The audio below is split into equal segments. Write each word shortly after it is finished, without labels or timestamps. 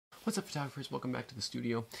What's up, photographers? Welcome back to the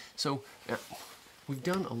studio. So we've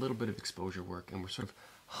done a little bit of exposure work, and we're sort of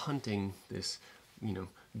hunting this,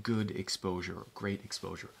 good exposure, great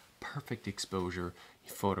exposure, perfect exposure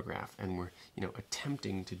photograph, and we're,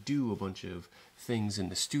 attempting to do a bunch of things in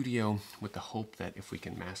the studio with the hope that if we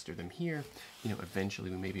can master them here,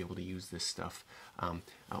 eventually we may be able to use this stuff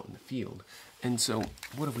out in the field. And so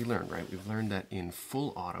what have we learned, right? We've learned that in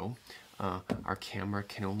full auto, our camera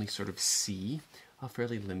can only sort of see a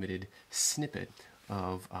fairly limited snippet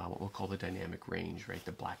of what we'll call the dynamic range, right?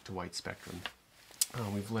 The black to white spectrum.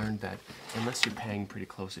 We've learned that unless you're paying pretty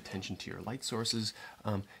close attention to your light sources,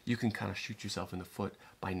 you can kind of shoot yourself in the foot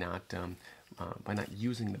by not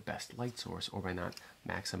using the best light source, or by not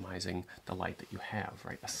maximizing the light that you have,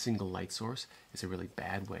 right? A single light source is a really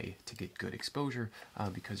bad way to get good exposure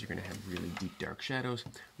because you're going to have really deep dark shadows,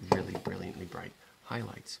 really brilliantly bright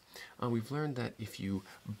highlights. We've learned that if you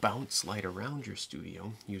bounce light around your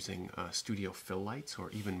studio using studio fill lights or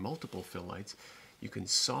even multiple fill lights, you can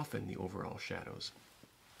soften the overall shadows.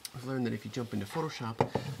 We've learned that if you jump into Photoshop,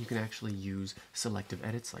 you can actually use selective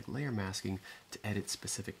edits like layer masking to edit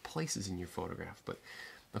specific places in your photograph. But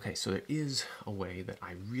okay, so there is a way that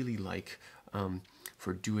I really like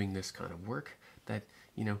for doing this kind of work that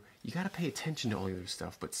you got to pay attention to all the other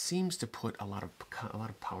stuff, but seems to put a lot of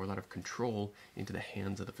power, a lot of control into the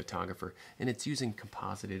hands of the photographer. And it's using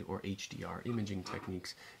composited or HDR imaging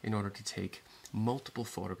techniques in order to take multiple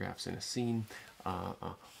photographs in a scene,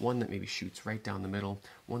 one that maybe shoots right down the middle,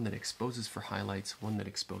 one that exposes for highlights, one that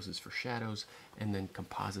exposes for shadows, and then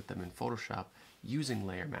composite them in Photoshop using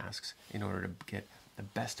layer masks in order to get the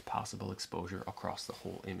best possible exposure across the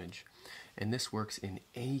whole image. And this works in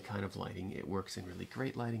any kind of lighting. It works in really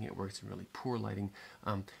great lighting, it works in really poor lighting.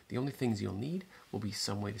 The only things you'll need will be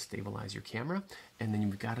some way to stabilize your camera, and then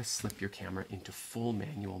you've got to slip your camera into full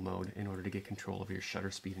manual mode in order to get control of your shutter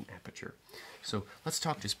speed and aperture. So let's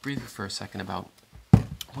talk just briefly for a second about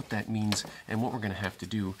what that means and what we're going to have to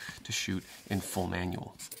do to shoot in full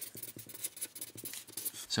manual.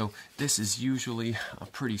 So this is usually a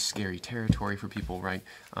pretty scary territory for people, right?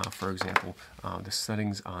 For example, the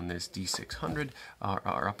settings on this D600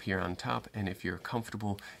 are up here on top, and if you're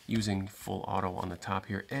comfortable using full auto on the top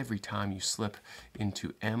here, every time you slip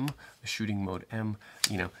into M, the shooting mode M,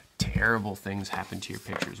 terrible things happen to your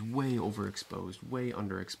pictures. Way overexposed, way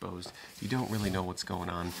underexposed. You don't really know what's going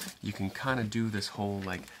on. You can kind of do this whole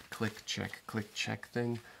like click check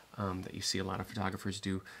thing that you see a lot of photographers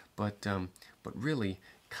do, but really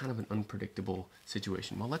kind of an unpredictable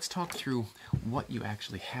situation. Well, let's talk through what you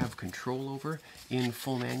actually have control over in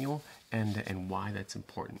full manual and why that's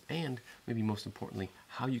important, and maybe most importantly,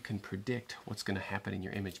 how you can predict what's going to happen in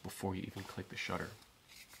your image before you even click the shutter.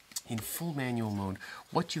 In full manual mode,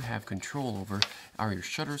 what you have control over are your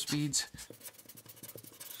shutter speeds,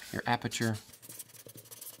 your aperture,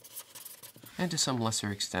 and to some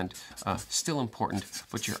lesser extent, still important,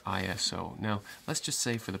 but your ISO. Now, let's just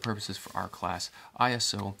say for the purposes for our class,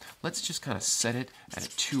 ISO, let's just kind of set it at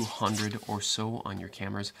a 200 or so on your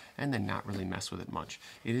cameras, and then not really mess with it much.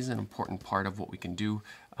 It is an important part of what we can do,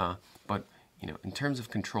 but in terms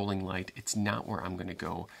of controlling light, it's not where I'm going to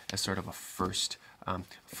go as sort of a first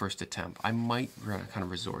attempt. I might kind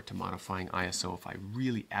of resort to modifying ISO if I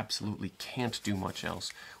really absolutely can't do much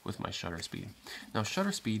else with my shutter speed. Now,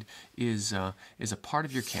 shutter speed is a part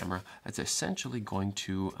of your camera that's essentially going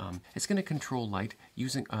to it's going to control light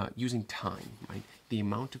using time, right? The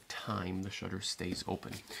amount of time the shutter stays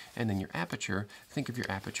open. And then your aperture, think of your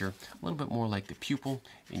aperture a little bit more like the pupil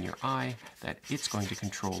in your eye, that it's going to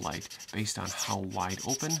control light based on how wide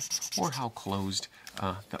open or how closed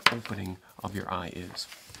the opening of your eye is.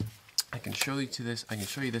 I can show you this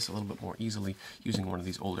a little bit more easily using one of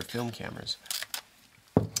these older film cameras.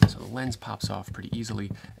 So the lens pops off pretty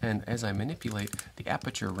easily, and as I manipulate the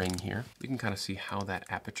aperture ring here, you can kind of see how that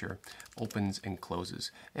aperture opens and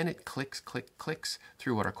closes. And it clicks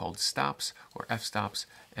through what are called stops or f-stops,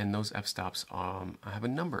 and those f-stops have a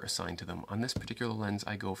number assigned to them. On this particular lens,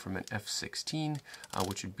 I go from an f16,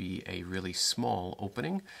 which would be a really small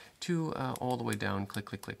opening, to all the way down, click,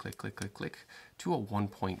 to a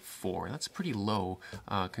 1.4. That's pretty low,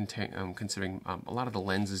 considering a lot of the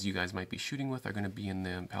lenses you guys might be shooting with are going to be in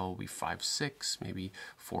the probably 5.6, maybe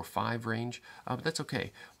 4.5 range, but that's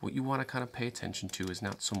okay. What you want to kind of pay attention to is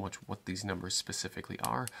not so much what these numbers specifically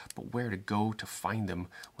are, but where to go to find them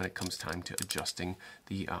when it comes time to adjusting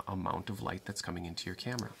the amount of light that's coming into your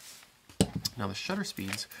camera. Now, the shutter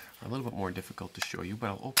speeds are a little bit more difficult to show you, but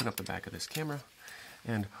I'll open up the back of this camera.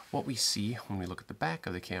 And what we see when we look at the back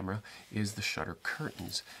of the camera is the shutter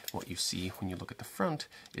curtains. What you see when you look at the front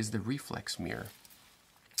is the reflex mirror.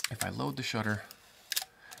 If I load the shutter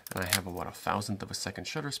and I have about 1/1000th of a second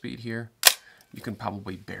shutter speed here. You can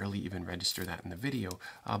probably barely even register that in the video,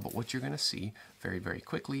 but what you're going to see very, very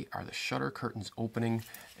quickly are the shutter curtains opening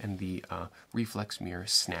and the reflex mirror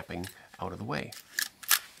snapping out of the way.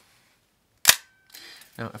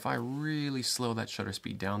 Now, if I really slow that shutter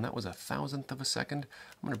speed down, that was 1/1000th of a second.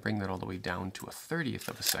 I'm going to bring that all the way down to 1/30th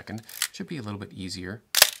of a second. It should be a little bit easier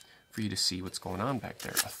for you to see what's going on back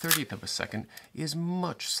there. 1/30th of a second is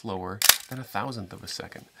much slower than 1/1000th of a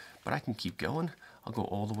second, but I can keep going. I'll go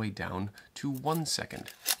all the way down to 1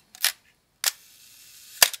 second.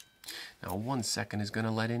 Now 1 second is going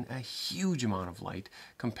to let in a huge amount of light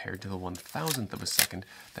compared to the 1/1000th of a second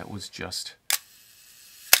that I was just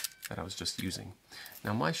using.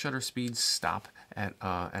 Now my shutter speeds stop at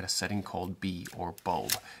a setting called B, or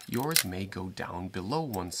bulb. Yours may go down below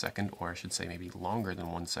 1 second, or I should say maybe longer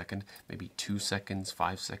than 1 second, maybe 2 seconds,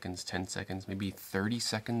 5 seconds, 10 seconds, maybe 30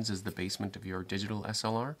 seconds is the basement of your digital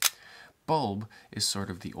SLR. Bulb is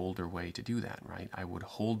sort of the older way to do that, right? I would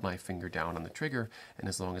hold my finger down on the trigger, and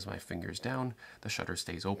as long as my finger's down, the shutter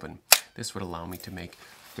stays open. This would allow me to make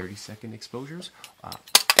 30-second exposures,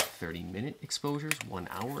 30-minute exposures,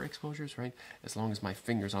 1-hour exposures, right? As long as my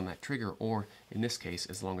finger's on that trigger, or in this case,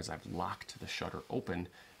 as long as I've locked the shutter open,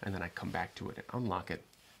 and then I come back to it and unlock it,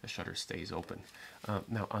 the shutter stays open.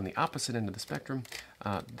 Now on the opposite end of the spectrum,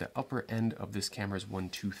 the upper end of this camera is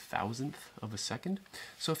 1/2000th of a second.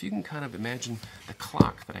 So if you can kind of imagine the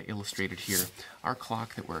clock that I illustrated here, our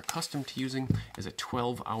clock that we're accustomed to using is a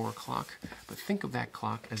 12-hour clock, but think of that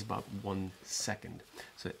clock as about 1 second.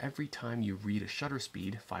 So every time you read a shutter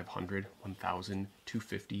speed, 500, 1000,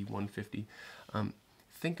 250, 150,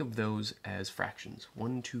 think of those as fractions,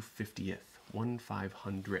 1/250th,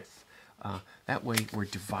 1/500th. That way we're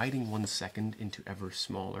dividing 1 second into ever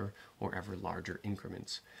smaller or ever larger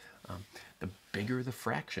increments. The bigger the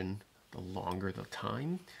fraction, the longer the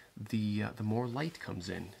time, the more light comes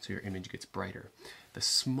in, so your image gets brighter. The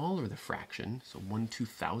smaller the fraction, so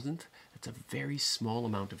 1/2000th, that's a very small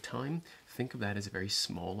amount of time. Think of that as a very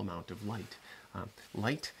small amount of light.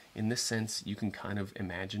 Light, in this sense, you can kind of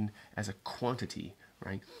imagine as a quantity,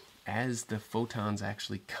 right? As the photons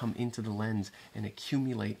actually come into the lens and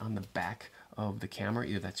accumulate on the back of the camera,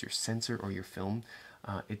 either that's your sensor or your film,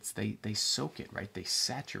 they soak it, right? They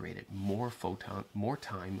saturate it. More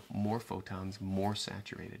time, more photons, more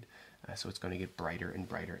saturated. So it's going to get brighter and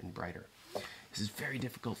brighter and brighter. This is very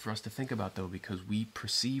difficult for us to think about, though, because we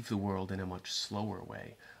perceive the world in a much slower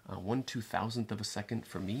way. 1/2000th of a second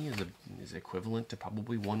for me is equivalent to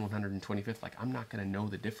probably 1/125th. Like, I'm not going to know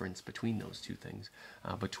the difference between those two things.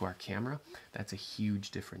 But to our camera, that's a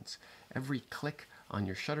huge difference. Every click on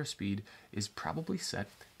your shutter speed is probably set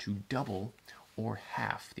to double or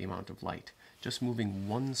half the amount of light. Just moving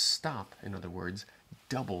one stop, in other words,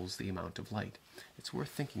 doubles the amount of light. It's worth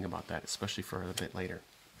thinking about that, especially for a bit later.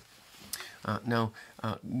 Now,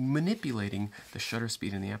 manipulating the shutter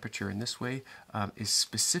speed and the aperture in this way is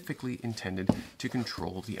specifically intended to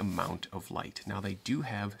control the amount of light. Now, they do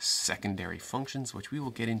have secondary functions, which we will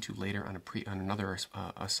get into later on another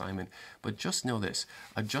assignment, but just know this: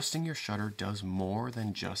 adjusting your shutter does more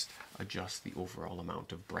than just adjust the overall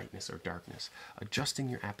amount of brightness or darkness. Adjusting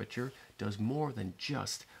your aperture does more than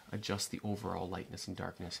just adjust the overall lightness and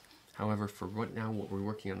darkness. However, for right now, what we're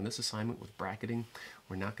working on in this assignment with bracketing,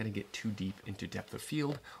 we're not going to get too deep into depth of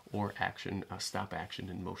field or action, stop action,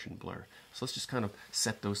 and motion blur. So let's just kind of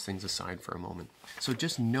set those things aside for a moment. So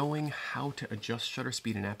just knowing how to adjust shutter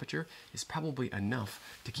speed and aperture is probably enough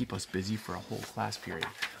to keep us busy for a whole class period.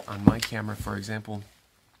 On my camera, for example,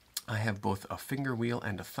 I have both a finger wheel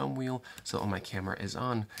and a thumb wheel, so when my camera is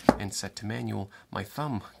on and set to manual, my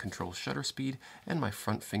thumb controls shutter speed and my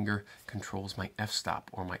front finger controls my f-stop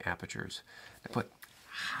or my apertures. But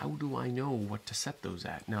how do I know what to set those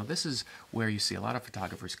at? Now, this is where you see a lot of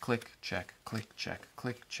photographers click, check, click, check,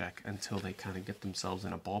 click, check, until they kind of get themselves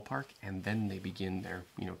in a ballpark, and then they begin their,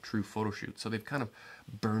 true photo shoot. So they've kind of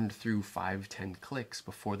burned through 5-10 clicks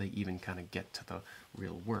before they even kind of get to the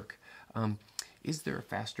real work. Is there a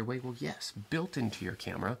faster way? Well, yes. Built into your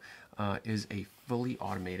camera is a fully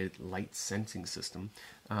automated light sensing system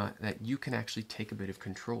that you can actually take a bit of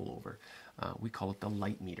control over. We call it the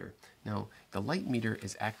light meter. Now, the light meter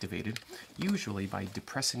is activated usually by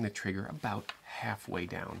depressing the trigger about halfway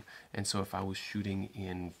down. And so if I was shooting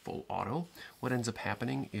in full auto, what ends up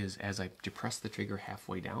happening is as I depress the trigger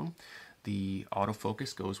halfway down, the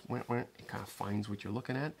autofocus goes, it kind of finds what you're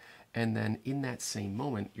looking at, and then in that same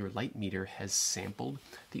moment, your light meter has sampled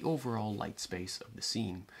the overall light space of the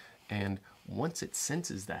scene. And once it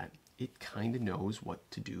senses that, it kind of knows what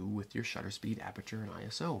to do with your shutter speed, aperture, and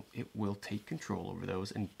ISO. It will take control over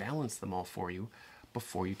those and balance them all for you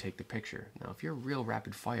before you take the picture. Now, if you're real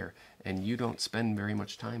rapid fire and you don't spend very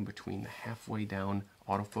much time between the halfway down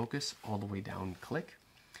autofocus all the way down click,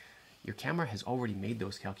 your camera has already made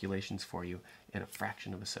those calculations for you in a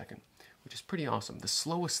fraction of a second, which is pretty awesome. The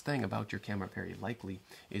slowest thing about your camera very likely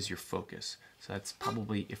is your focus. So that's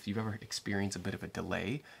probably, if you've ever experienced a bit of a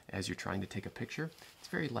delay as you're trying to take a picture, it's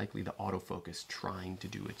very likely the autofocus trying to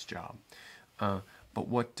do its job. But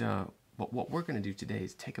what we're going to do today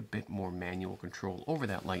is take a bit more manual control over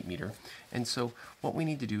that light meter. And so what we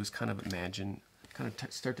need to do is kind of imagine,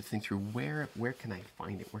 start to think through where can I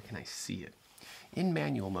find it, where can I see it. In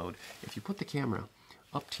manual mode, if you put the camera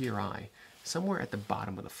up to your eye, somewhere at the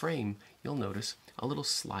bottom of the frame, you'll notice a little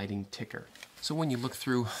sliding ticker. So when you look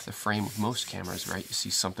through the frame of most cameras, right, you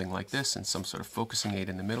see something like this and some sort of focusing aid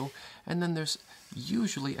in the middle, and then there's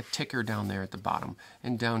usually a ticker down there at the bottom.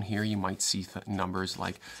 And down here you might see numbers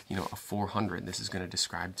like, you know, a 400. This is going to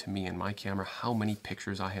describe to me and my camera how many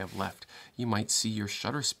pictures I have left. You might see your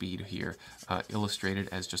shutter speed here illustrated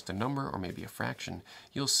as just a number or maybe a fraction.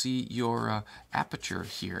 You'll see your aperture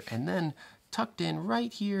here, and then tucked in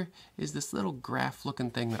right here is this little graph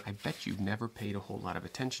looking thing that I bet you've never paid a whole lot of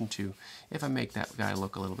attention to. If I make that guy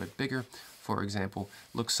look a little bit bigger, for example,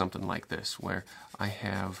 looks something like this, where I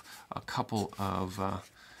have a couple of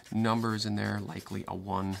numbers in there, likely a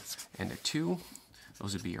 1 and a 2.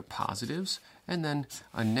 Those would be your positives, and then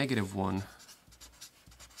a -1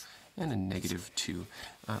 and a -2.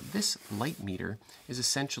 This light meter is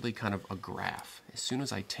essentially kind of a graph. As soon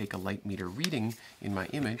as I take a light meter reading in my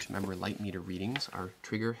image, remember light meter readings are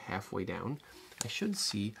trigger halfway down, I should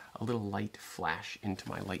see a little light flash into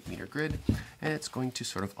my light meter grid, and it's going to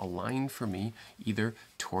sort of align for me either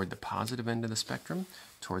toward the positive end of the spectrum,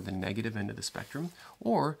 toward the negative end of the spectrum,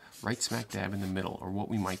 or right smack dab in the middle, or what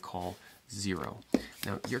we might call 0.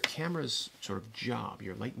 Now, your camera's sort of job,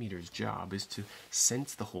 your light meter's job, is to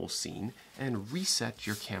sense the whole scene and reset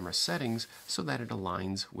your camera settings so that it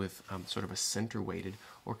aligns with sort of a center-weighted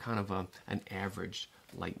or kind of an averaged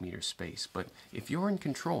light meter space. But if you're in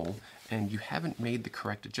control and you haven't made the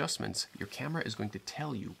correct adjustments, your camera is going to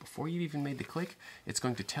tell you, before you've even made the click, it's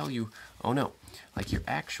going to tell you, oh no, like you're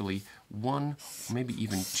actually 1, maybe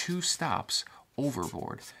even 2 stops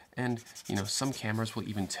overboard. And, you know, some cameras will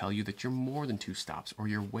even tell you that you're more than 2 stops or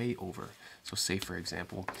you're way over. So say, for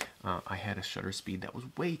example, I had a shutter speed that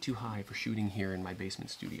was way too high for shooting here in my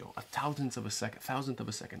basement studio. A thousandth of a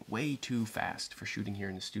second, way too fast for shooting here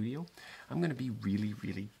in the studio. I'm going to be really,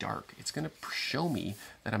 really dark. It's going to show me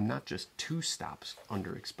that I'm not just 2 stops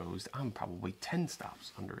underexposed, I'm probably 10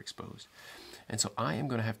 stops underexposed. And so I am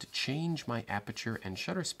going to have to change my aperture and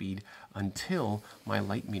shutter speed until my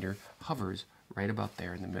light meter hovers right about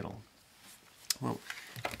there in the middle. Well,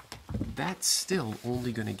 that's still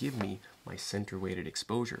only going to give me my center-weighted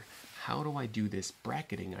exposure. How do I do this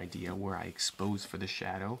bracketing idea where I expose for the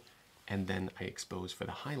shadow and then I expose for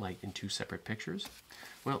the highlight in 2 separate pictures?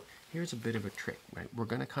 Well, here's a bit of a trick, right? We're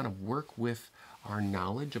going to kind of work with our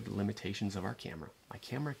knowledge of the limitations of our camera. My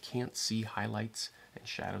camera can't see highlights and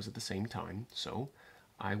shadows at the same time, so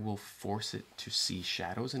I will force it to see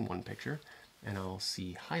shadows in one picture and I'll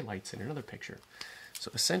see highlights in another picture.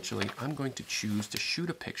 So essentially, I'm going to choose to shoot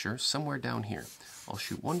a picture somewhere down here. I'll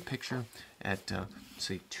shoot one picture at,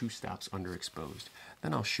 say, 2 stops underexposed.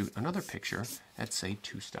 Then I'll shoot another picture at, say,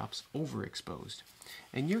 2 stops overexposed.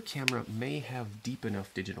 And your camera may have deep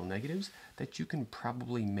enough digital negatives that you can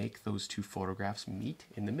probably make those 2 photographs meet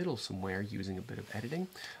in the middle somewhere using a bit of editing.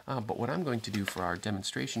 But what I'm going to do for our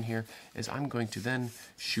demonstration here is I'm going to then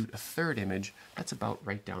shoot a 3rd image that's about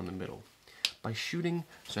right down the middle. By shooting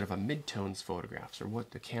sort of a mid-tones photographs, or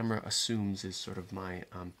what the camera assumes is sort of my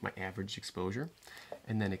average exposure,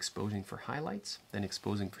 and then exposing for highlights, then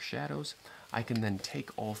exposing for shadows, I can then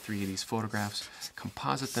take all 3 of these photographs,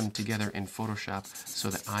 composite them together in Photoshop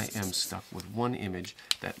so that I am stuck with one image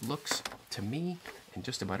that looks to me and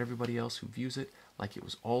just about everybody else who views it like it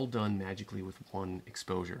was all done magically with one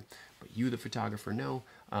exposure. But you, the photographer, know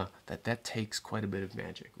that takes quite a bit of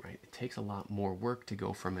magic, right? It takes a lot more work to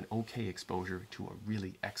go from an okay exposure to a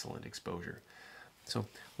really excellent exposure. So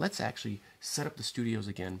let's actually set up the studios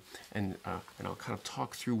again, and I'll kind of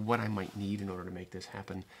talk through what I might need in order to make this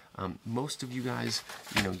happen. Most of you guys,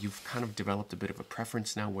 you know, you've kind of developed a bit of a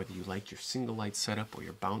preference now, whether you like your single light setup or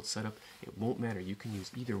your bounce setup. It won't matter. You can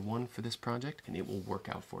use either one for this project, and it will work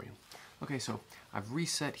out for you. Okay, so I've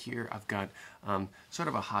reset here. I've got sort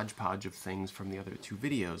of a hodgepodge of things from the other 2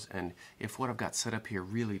 videos, and if what I've got set up here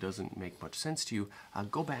really doesn't make much sense to you,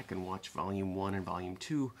 go back and watch Volume 1 and Volume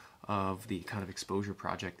 2 of the kind of exposure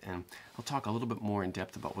project, and I'll talk a little bit more in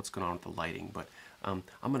depth about what's going on with the lighting. But I'm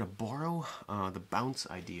going to borrow the bounce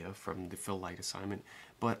idea from the fill light assignment,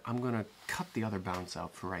 but I'm going to cut the other bounce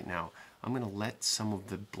out for right now. I'm going to let some of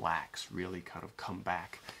the blacks really kind of come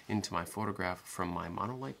back into my photograph from my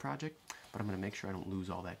monolight project, but I'm going to make sure I don't lose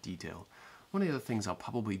all that detail. One of the other things I'll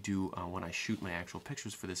probably do when I shoot my actual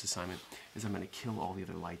pictures for this assignment is I'm going to kill all the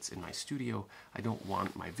other lights in my studio. I don't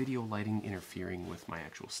want my video lighting interfering with my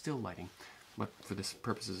actual still lighting, but for the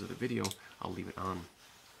purposes of the video, I'll leave it on.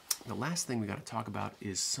 The last thing we got to talk about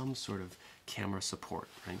is some sort of camera support,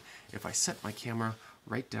 right? If I set my camera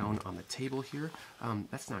right down on the table here,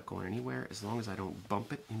 that's not going anywhere. As long as I don't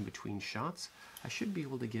bump it in between shots, I should be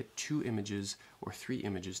able to get 2 images or 3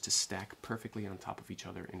 images to stack perfectly on top of each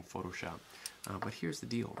other in Photoshop. But here's the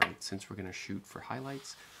deal, right? Since we're going to shoot for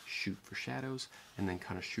highlights, shoot for shadows, and then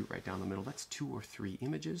kind of shoot right down the middle, that's 2 or 3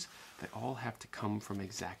 images that all have to come from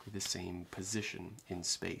exactly the same position in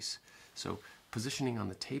space. So positioning on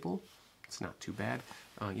the table, it's not too bad.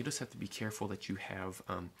 You just have to be careful that you have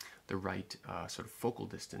the right sort of focal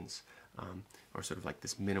distance, or sort of like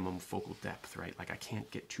this minimum focal depth, right? Like I can't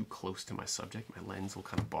get too close to my subject. My lens will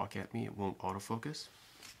kind of balk at me. It won't autofocus.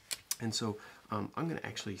 And so I'm going to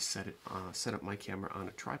actually set up my camera on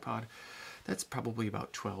a tripod that's probably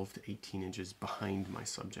about 12 to 18 inches behind my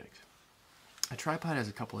subject. A tripod has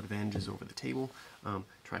a couple of advantages over the table.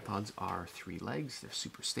 Tripods are 3 legs. They're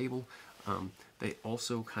super stable. They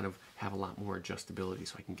also kind of have a lot more adjustability,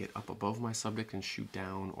 so I can get up above my subject and shoot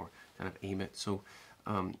down or kind of aim it. So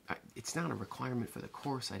it's not a requirement for the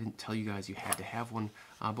course. I didn't tell you guys you had to have one,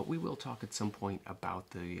 but we will talk at some point about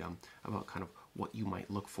the about kind of what you might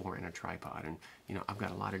look for in a tripod. And you know, I've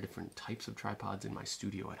got a lot of different types of tripods in my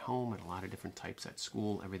studio at home, and a lot of different types at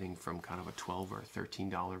school. Everything from kind of a $12 or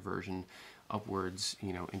 $13 version upwards,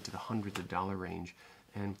 you know, into the hundreds of dollar range.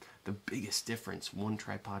 And the biggest difference, one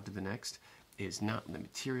tripod to the next, is not the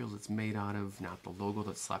materials it's made out of, not the logo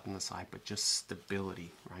that's slapped on the side, but just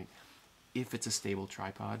stability, right? If it's a stable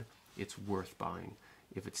tripod, it's worth buying.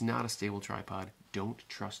 If it's not a stable tripod, don't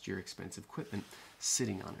trust your expensive equipment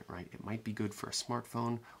sitting on it, right? It might be good for a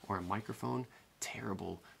smartphone or a microphone,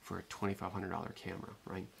 terrible for a $2,500 camera,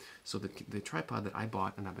 right? So the tripod that I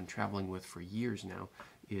bought and I've been traveling with for years now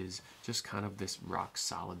is just kind of this rock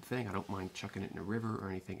solid thing. I don't mind chucking it in a river or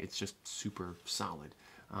anything. It's just super solid.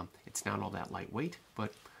 It's not all that lightweight,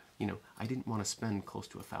 but you know, I didn't want to spend close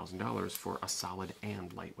to $1,000 for a solid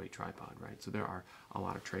and lightweight tripod, right? So there are a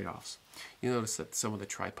lot of trade-offs. You notice that some of the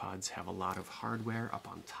tripods have a lot of hardware up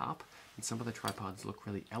on top, and some of the tripods look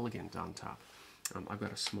really elegant on top. I've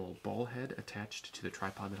got a small ball head attached to the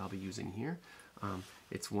tripod that I'll be using here.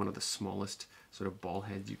 It's one of the smallest sort of ball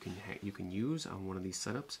heads you can use on one of these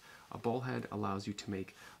setups. A ball head allows you to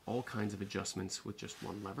make all kinds of adjustments with just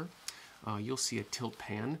one lever. You'll see a tilt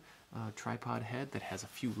pan tripod head that has a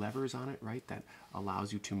few levers on it, right, that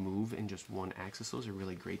allows you to move in just one axis. Those are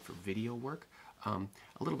really great for video work. A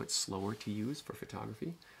little bit slower to use for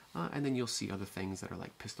photography. And then you'll see other things that are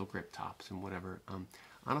like pistol grip tops and whatever.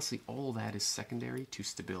 Honestly, all that is secondary to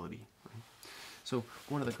stability. Right? So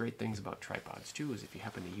one of the great things about tripods too is if you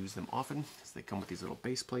happen to use them often, is they come with these little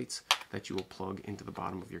base plates that you will plug into the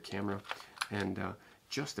bottom of your camera. And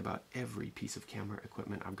just about every piece of camera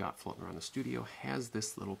equipment I've got floating around the studio has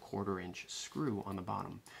this little 1/4-inch screw on the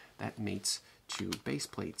bottom that mates to base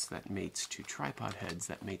plates, that mates to tripod heads,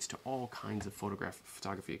 that mates to all kinds of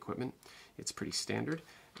photography equipment. It's pretty standard,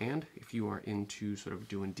 and if you are into sort of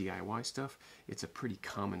doing DIY stuff, it's a pretty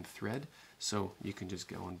common thread, so you can just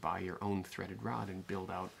go and buy your own threaded rod and build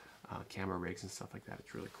out camera rigs and stuff like that.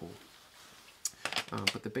 It's really cool.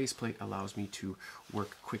 But the base plate allows me to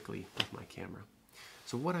work quickly with my camera.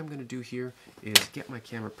 So what I'm going to do here is get my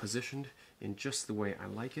camera positioned in just the way I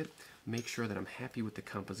like it, make sure that I'm happy with the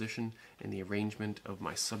composition and the arrangement of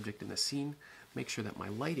my subject in the scene, make sure that my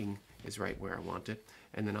lighting is right where I want it,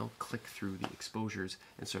 and then I'll click through the exposures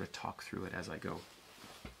and sort of talk through it as I go.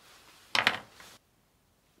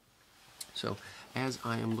 So as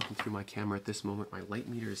I am looking through my camera at this moment, my light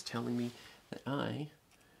meter is telling me that I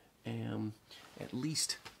am at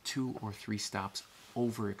least 2 or 3 stops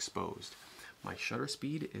overexposed. My shutter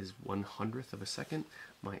speed is 1/100th of a second.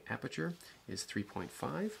 My aperture is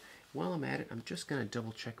 3.5. While I'm at it, I'm just going to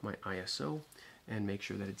double check my ISO and make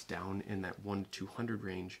sure that it's down in that 1 to 200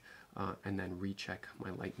 range, and then recheck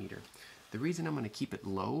my light meter. The reason I'm going to keep it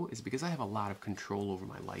low is because I have a lot of control over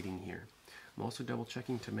my lighting here. I'm also double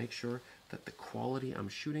checking to make sure that the quality I'm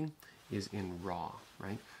shooting is in RAW,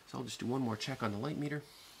 right? So I'll just do one more check on the light meter.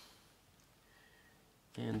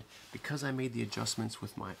 And because I made the adjustments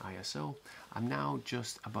with my ISO, I'm now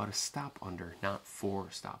just about a stop under, not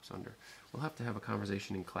 4 stops under. We'll have to have a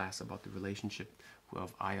conversation in class about the relationship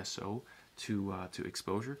of ISO to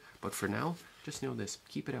exposure. But for now, just know this: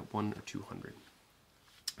 keep it at 1 or 200.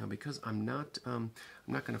 Now, because I'm not going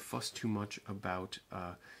to fuss too much about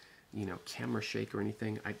camera shake or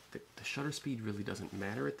anything. The shutter speed really doesn't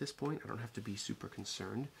matter at this point. I don't have to be super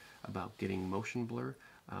concerned about getting motion blur.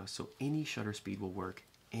 So any shutter speed will work.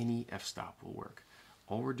 Any f-stop will work.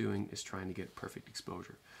 All we're doing is trying to get perfect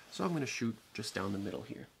exposure. So I'm going to shoot just down the middle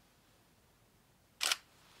here.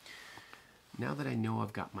 Now that I know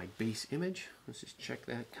I've got my base image, let's just check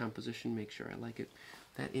that composition, make sure I like it.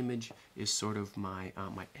 That image is sort of my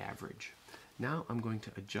average. Now I'm going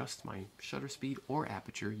to adjust my shutter speed or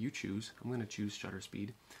aperture, you choose. I'm going to choose shutter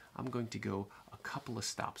speed. I'm going to go a couple of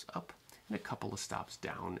stops up and a couple of stops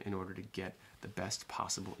down in order to get the best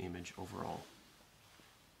possible image overall.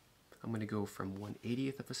 I'm going to go from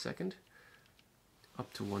 1/80th of a second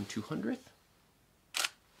up to 1/200th.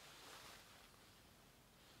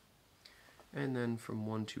 And then from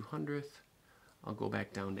 1/200th, I'll go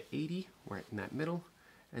back down to 80, right in that middle,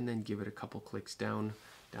 and then give it a couple clicks down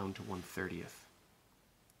to 1/30th.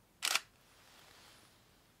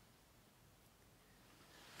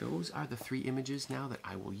 Those are the 3 images now that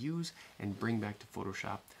I will use and bring back to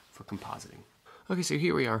Photoshop for compositing. Okay, so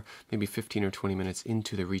here we are, maybe 15 or 20 minutes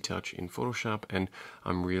into the retouch in Photoshop, and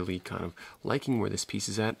I'm really kind of liking where this piece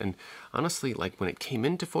is at. And honestly, like when it came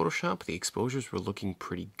into Photoshop, the exposures were looking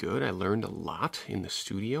pretty good. I learned a lot in the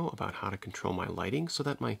studio about how to control my lighting so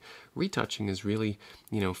that my retouching is really,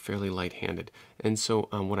 fairly light-handed. And so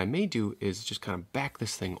what I may do is just kind of back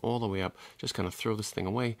this thing all the way up, just kind of throw this thing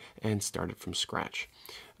away and start it from scratch.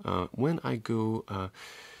 When I go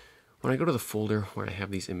to the folder where I have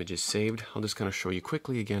these images saved, I'll just kind of show you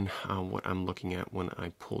quickly again what I'm looking at when I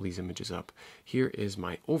pull these images up. Here is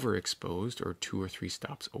my overexposed, or 2 or 3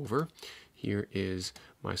 stops over. Here is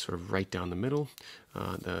my sort of right down the middle,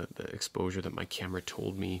 the exposure that my camera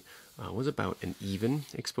told me was about an even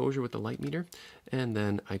exposure with the light meter. And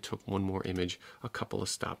then I took one more image a couple of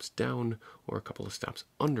stops down or a couple of stops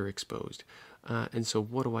underexposed. And so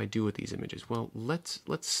what do I do with these images? Well, let's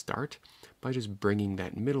start by just bringing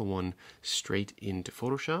that middle one straight into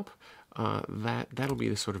Photoshop. That'll be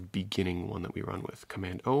the sort of beginning one that we run with.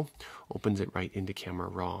 Command O opens it right into Camera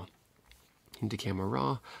Raw. Into Camera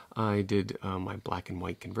Raw, I did my black and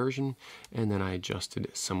white conversion, and then I adjusted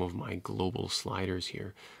some of my global sliders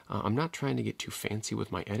here. I'm not trying to get too fancy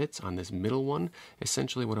with my edits on this middle one.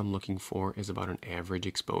 Essentially what I'm looking for is about an average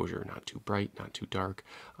exposure, not too bright, not too dark.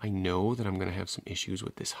 I know that I'm going to have some issues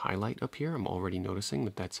with this highlight up here. I'm already noticing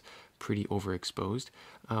that that's pretty overexposed,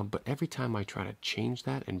 but every time I try to change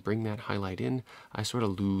that and bring that highlight in, I sort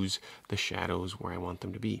of lose the shadows where I want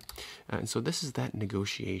them to be. And so this is that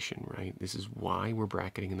negotiation, right? This is why we're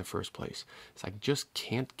bracketing in the first place. So I just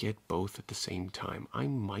can't get both at the same time. I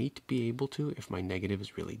might be able to, if my negative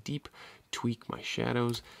is really deep, tweak my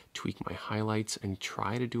shadows, tweak my highlights, and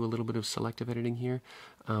try to do a little bit of selective editing here.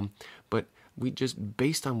 But we just,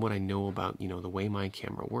 based on what I know about, the way my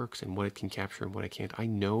camera works and what it can capture and what I can't, I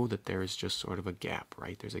know that there is just sort of a gap,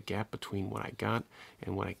 right? There's a gap between what I got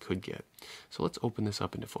and what I could get. So let's open this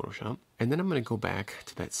up into Photoshop. And then I'm going to go back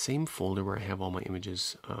to that same folder where I have all my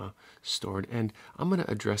images stored, and I'm going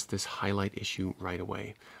to address this highlight issue right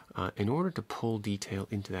away. In order to pull detail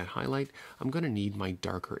into that highlight, I'm going to need my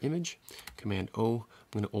darker image. Command O,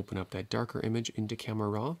 I'm going to open up that darker image into Camera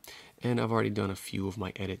Raw, and I've already done a few of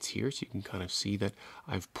my edits here, so you can kind of see that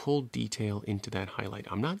I've pulled detail into that highlight.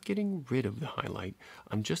 I'm not getting rid of the highlight,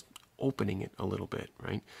 I'm just opening it a little bit,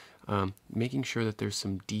 right? Making sure that there's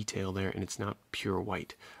some detail there and it's not pure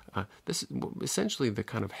white. This is essentially the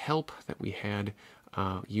kind of help that we had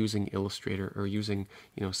using Illustrator, or using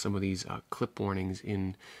some of these clip warnings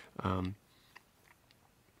in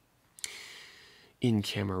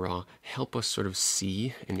Camera Raw, help us sort of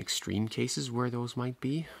see in extreme cases where those might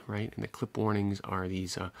be, right? And the clip warnings are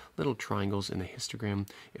these little triangles in the histogram.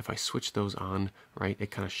 If I switch those on, right,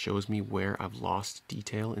 it kind of shows me where I've lost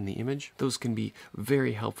detail in the image. Those can be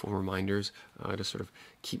very helpful reminders to sort of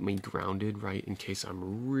keep me grounded, right, in case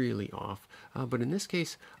I'm really off. But in this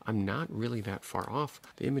case, I'm not really that far off.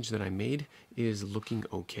 The image that I made is looking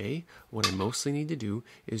okay. What I mostly need to do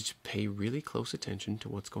is just pay really close attention to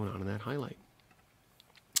what's going on in that highlight.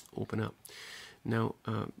 Open up. Now,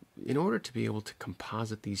 in order to be able to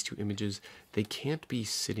composite these two images, they can't be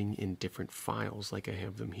sitting in different files like I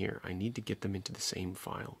have them here. I need to get them into the same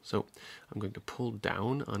file. So I'm going to pull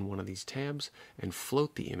down on one of these tabs and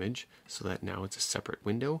float the image so that now it's a separate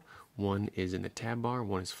window. One is in the tab bar,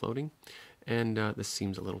 one is floating. And this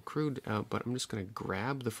seems a little crude, but I'm just going to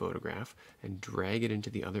grab the photograph and drag it into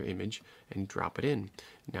the other image and drop it in.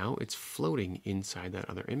 Now it's floating inside that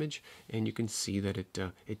other image, and you can see that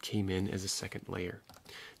it came in as a second layer.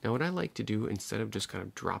 Now what I like to do, instead of just kind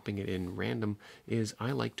of dropping it in random, is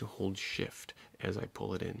I like to hold shift as I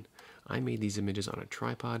pull it in. I made these images on a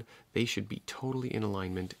tripod. They should be totally in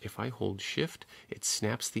alignment. If I hold shift, it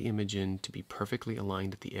snaps the image in to be perfectly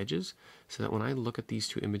aligned at the edges, so that when I look at these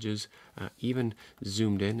two images, even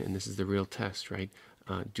zoomed in, and this is the real test, right?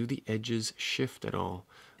 Do the edges shift at all?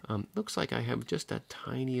 Looks like I have just that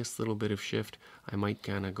tiniest little bit of shift. I might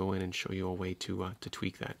kind of go in and show you a way to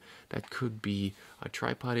tweak that. That could be a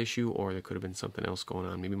tripod issue, or there could have been something else going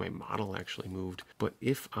on. Maybe my model actually moved. But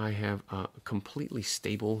if I have a completely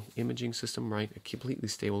stable imaging system, right, a completely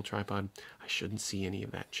stable tripod, I shouldn't see any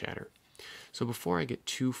of that chatter. So before I get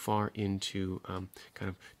too far into kind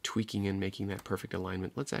of tweaking and making that perfect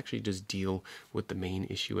alignment, let's actually just deal with the main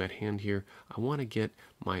issue at hand here. I want to get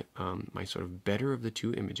my, my sort of better of the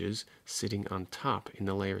two images sitting on top in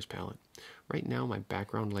the layers palette. Right now my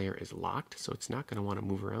background layer is locked, so it's not going to want to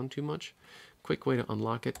move around too much. Quick way to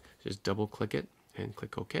unlock it, just double click it and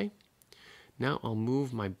click OK. Now I'll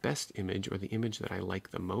move my best image, or the image that I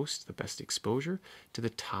like the most, the best exposure, to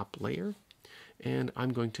the top layer. And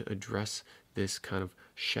I'm going to address this kind of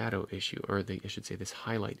shadow issue, or I should say this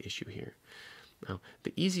highlight issue here. Now,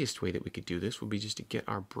 the easiest way that we could do this would be just to get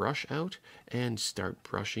our brush out and start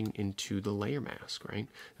brushing into the layer mask, right?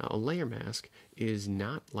 Now, a layer mask is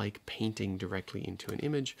not like painting directly into an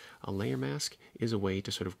image. A layer mask is a way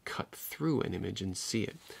to sort of cut through an image and see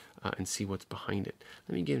it. And see what's behind it.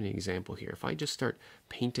 Let me give an example here. If I just start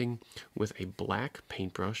painting with a black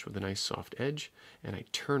paintbrush with a nice soft edge, and I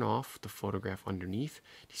turn off the photograph underneath,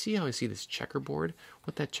 do you see how I see this checkerboard?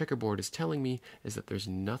 What that checkerboard is telling me is that there's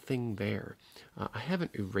nothing there. I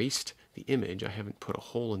haven't erased the image. I haven't put a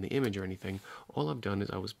hole in the image or anything. All I've done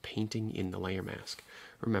is I was painting in the layer mask.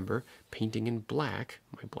 Remember, painting in black,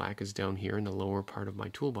 my black is down here in the lower part of my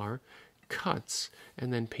toolbar, cuts,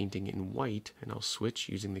 and then painting in white, and I'll switch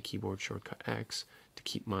using the keyboard shortcut X to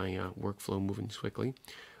keep my workflow moving quickly.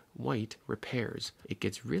 White repairs. It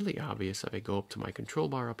gets really obvious if I go up to my control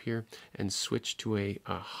bar up here and switch to a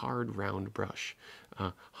hard round brush.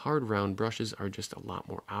 Hard round brushes are just a lot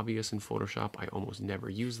more obvious in Photoshop. I almost never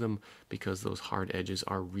use them because those hard edges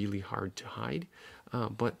are really hard to hide,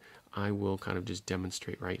 but I will kind of just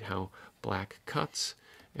demonstrate right how black cuts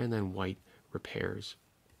and then white repairs.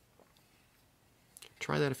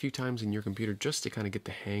 Try that a few times in your computer just to kind of get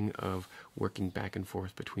the hang of working back and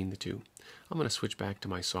forth between the two. I'm going to switch back to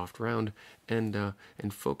my soft round and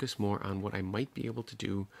focus more on what I might be able to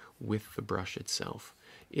do with the brush itself.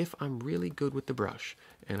 If I'm really good with the brush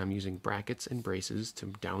and I'm using brackets and braces to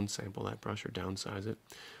downsample that brush or downsize it,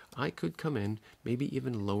 I could come in, maybe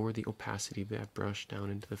even lower the opacity of that brush down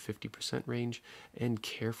into the 50% range and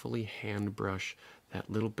carefully hand brush that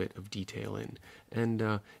little bit of detail in, and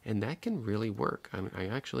that can really work. I mean, I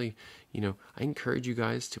actually, I encourage you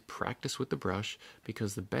guys to practice with the brush,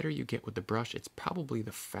 because the better you get with the brush, it's probably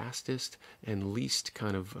the fastest and least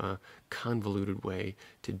kind of convoluted way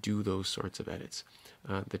to do those sorts of edits.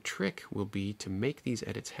 The trick will be to make these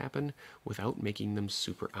edits happen without making them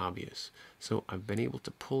super obvious. So I've been able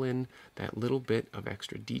to pull in that little bit of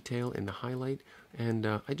extra detail in the highlight, and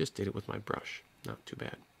I just did it with my brush. Not too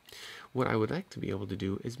bad. What I would like to be able to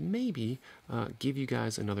do is maybe give you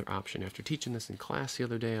guys another option. After teaching this in class the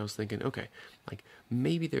other day, I was thinking, okay, like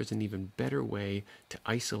maybe there's an even better way to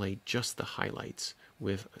isolate just the highlights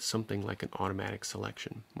with something like an automatic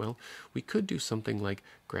selection. Well, we could do something like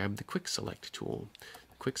grab the Quick Select tool.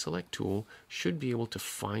 The Quick Select tool should be able to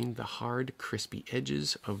find the hard, crispy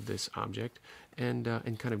edges of this object and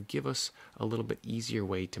kind of give us a little bit easier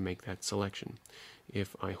way to make that selection.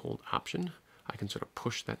 If I hold Option, I can sort of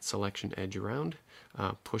push that selection edge around,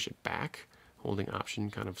 push it back. Holding Option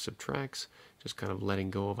kind of subtracts, just kind of letting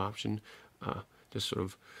go of Option, just sort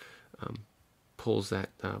of pulls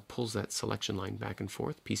that selection line back and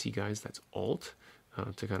forth. PC guys, that's Alt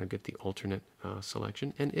to kind of get the alternate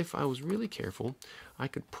selection. And if I was really careful, I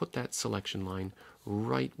could put that selection line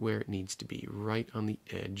right where it needs to be, right on the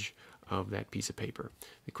edge of that piece of paper.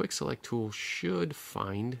 The Quick Select tool should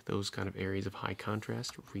find those kind of areas of high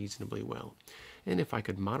contrast reasonably well. And if I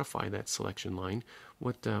could modify that selection line,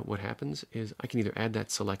 what happens is I can either add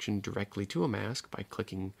that selection directly to a mask by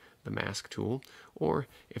clicking the Mask tool, or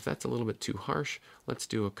if that's a little bit too harsh, let's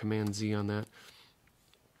do a Command Z on that.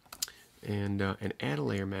 and add a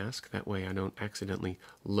layer mask. That way I don't accidentally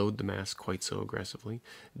load the mask quite so aggressively.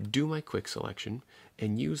 Do my quick selection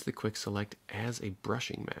and use the quick select as a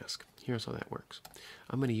brushing mask. Here's how that works.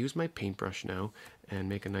 I'm going to use my paintbrush now and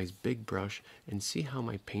make a nice big brush and see how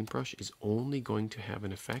my paintbrush is only going to have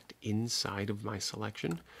an effect inside of my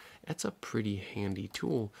selection. That's a pretty handy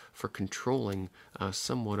tool for controlling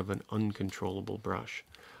somewhat of an uncontrollable brush.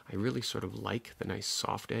 I really sort of like the nice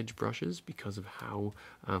soft edge brushes because of how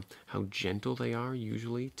gentle they are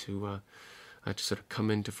usually to sort of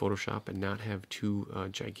come into Photoshop and not have too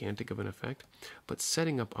gigantic of an effect. But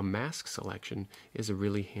setting up a mask selection is a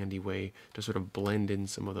really handy way to sort of blend in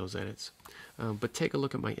some of those edits. But take a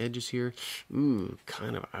look at my edges here. Ooh,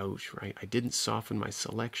 kind of ouch, right? I didn't soften my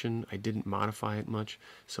selection. I didn't modify it much,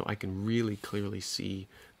 so I can really clearly see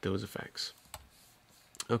those effects.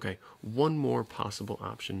 Okay, one more possible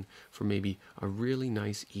option for maybe a really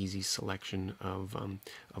nice, easy selection of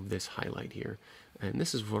this highlight here. And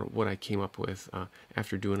this is what I came up with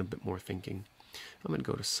after doing a bit more thinking. I'm going to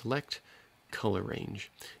go to Select Color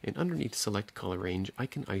Range. And underneath Select Color Range, I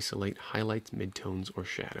can isolate highlights, midtones, or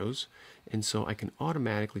shadows. And so I can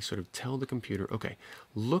automatically sort of tell the computer, okay,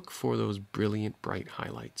 look for those brilliant, bright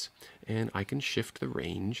highlights. And I can shift the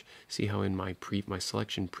range. See how in my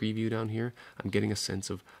selection preview down here, I'm getting a sense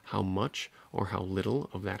of how much or how little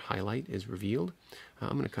of that highlight is revealed.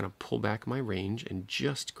 I'm going to kind of pull back my range and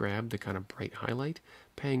just grab the kind of bright highlight,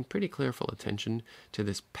 paying pretty careful attention to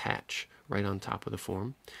this patch right on top of the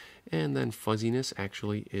form. And then fuzziness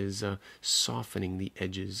actually is softening the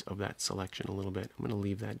edges of that selection a little bit. I'm going to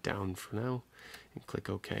leave that down for now and click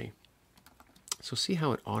OK. So see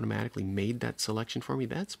how it automatically made that selection for me?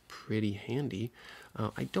 That's pretty handy.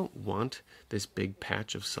 I don't want this big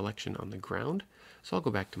patch of selection on the ground, so I'll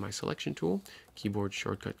go back to my selection tool, keyboard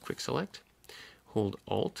shortcut quick select, hold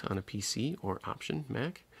Alt on a PC or Option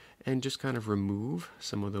Mac, and just kind of remove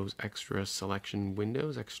some of those extra selection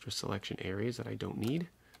windows, extra selection areas that I don't need.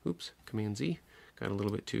 Oops, Command Z, got a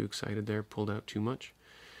little bit too excited there, pulled out too much.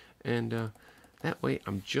 And that way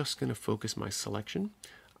I'm just going to focus my selection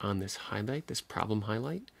on this highlight, this problem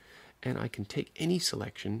highlight, and I can take any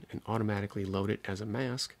selection and automatically load it as a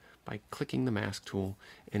mask by clicking the mask tool,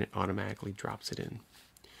 and it automatically drops it in.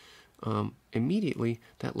 Immediately,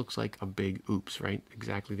 that looks like a big oops, right?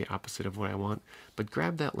 Exactly the opposite of what I want. But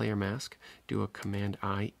grab that layer mask, do a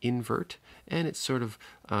Command-I, invert, and it sort of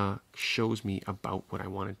shows me about what I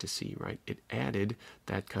wanted to see, right? It added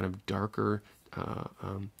that kind of darker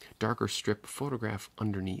strip photograph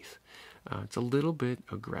underneath. It's a little bit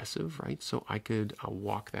aggressive, right? So I could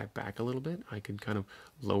walk that back a little bit. I could kind of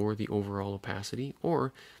lower the overall opacity,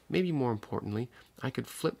 or maybe more importantly, I could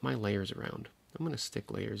flip my layers around. I'm going to stick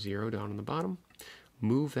layer 0 down on the bottom,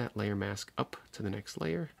 move that layer mask up to the next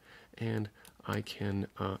layer, and I can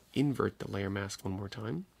invert the layer mask one more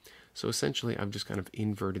time. So essentially, I've just kind of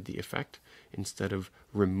inverted the effect. Instead of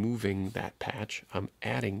removing that patch, I'm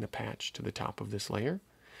adding the patch to the top of this layer,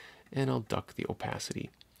 and I'll duck the opacity.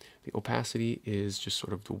 The opacity is just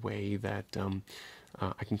sort of the way that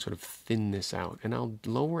I can sort of thin this out, and I'll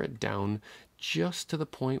lower it down just to the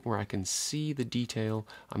point where I can see the detail.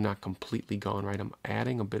 I'm not completely gone, right? I'm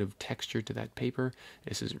adding a bit of texture to that paper.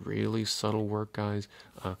 This is really subtle work, guys.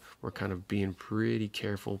 We're kind of being pretty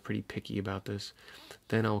careful, pretty picky about this.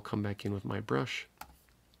 Then I'll come back in with my brush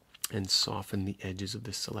and soften the edges of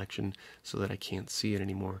this selection so that I can't see it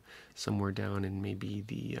anymore. Somewhere down in maybe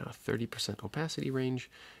the 30% opacity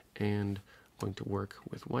range, and I'm going to work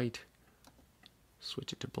with white,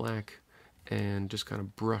 switch it to black, and just kind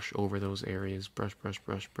of brush over those areas, brush, brush,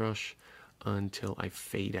 brush, brush, until I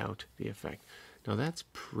fade out the effect. Now that's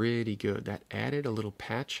pretty good. That added a little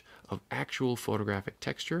patch of actual photographic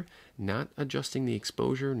texture, not adjusting the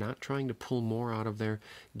exposure, not trying to pull more out of there,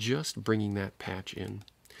 just bringing that patch in.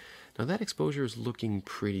 Now that exposure is looking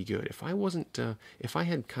pretty good. If I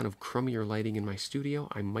had kind of crummier lighting in my studio,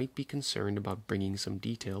 I might be concerned about bringing some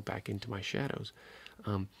detail back into my shadows.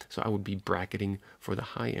 So I would be bracketing for the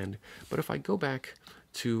high end. But if I go back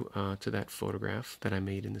to that photograph that I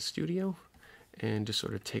made in the studio and just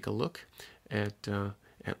sort of take a look at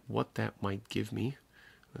what that might give me.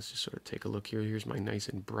 Let's just sort of take a look here. Here's my nice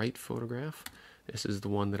and bright photograph. This is the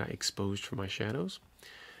one that I exposed for my shadows.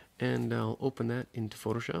 And I'll open that into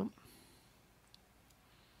Photoshop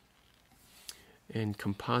and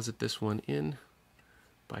composite this one in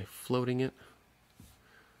by floating it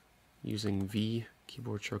using V.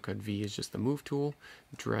 Keyboard shortcut V is just the move tool.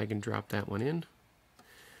 Drag and drop that one in.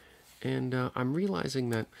 And I'm realizing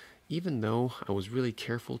that even though I was really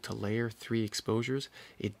careful to layer 3 exposures,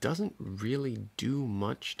 it doesn't really do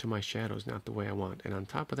much to my shadows, not the way I want. And on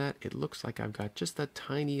top of that, it looks like I've got just the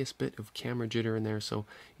tiniest bit of camera jitter in there. So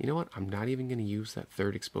you know what? I'm not even going to use that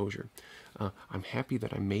 3rd exposure. I'm happy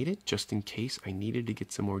that I made it just in case I needed to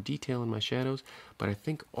get some more detail in my shadows, but I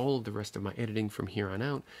think all of the rest of my editing from here on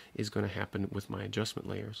out is going to happen with my adjustment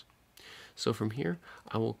layers. So from here,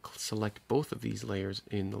 I will select both of these layers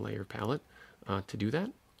in the layer palette. To do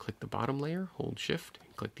that, click the bottom layer, hold shift,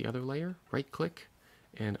 and click the other layer, right click,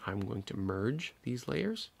 and I'm going to merge these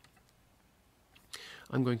layers.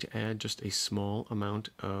 I'm going to add just a small amount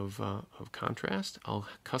of contrast. I'll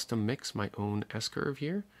custom mix my own S-curve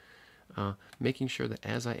here, making sure that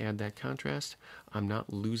as I add that contrast, I'm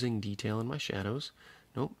not losing detail in my shadows.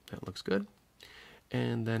 Nope, that looks good.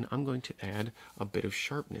 And then I'm going to add a bit of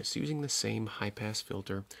sharpness using the same high-pass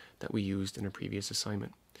filter that we used in a previous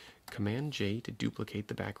assignment. Command J to duplicate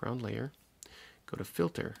the background layer. Go to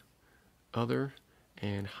Filter, Other,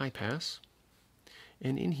 and High Pass.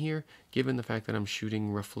 And in here, given the fact that I'm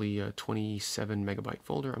shooting roughly a 27 megabyte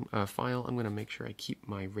file, I'm going to make sure I keep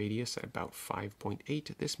my radius at about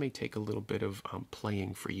 5.8. This may take a little bit of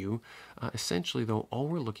playing for you. Essentially, though, all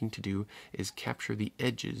we're looking to do is capture the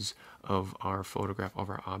edges of our photograph, of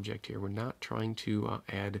our object here. We're not trying to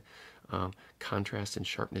add contrast and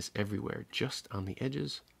sharpness everywhere, just on the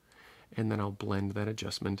edges. And then I'll blend that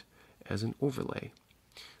adjustment as an overlay.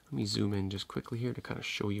 Let me zoom in just quickly here to kind of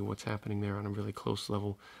show you what's happening there on a really close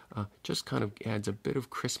level. Just kind of adds a bit of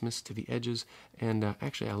crispness to the edges, and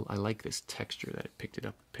actually I like this texture that it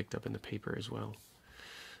picked up in the paper as well.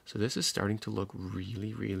 So this is starting to look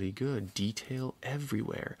really, really good. Detail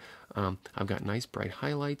everywhere. I've got nice bright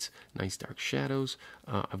highlights, nice dark shadows.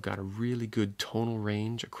 I've got a really good tonal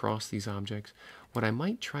range across these objects. What I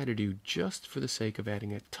might try to do, just for the sake of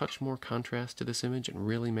adding a touch more contrast to this image and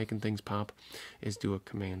really making things pop, is do a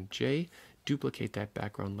Command J, duplicate that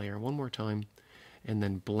background layer one more time, and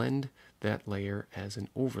then blend that layer as an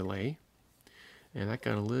overlay. And that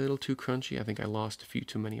got a little too crunchy. I think I lost a few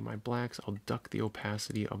too many of my blacks. I'll duck the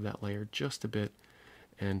opacity of that layer just a bit.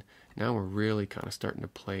 And now we're really kind of starting to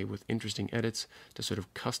play with interesting edits to sort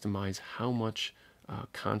of customize how much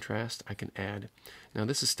contrast I can add. Now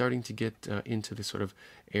this is starting to get into the sort of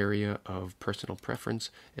area of personal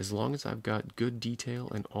preference. As long as I've got good detail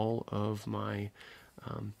in all of my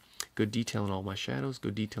good detail in all my shadows,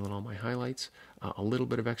 good detail in all my highlights, a little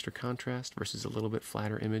bit of extra contrast versus a little bit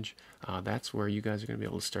flatter image, that's where you guys are going to be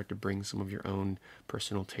able to start to bring some of your own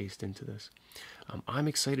personal taste into this. I'm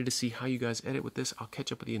excited to see how you guys edit with this. I'll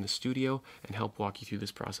catch up with you in the studio and help walk you through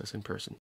this process in person.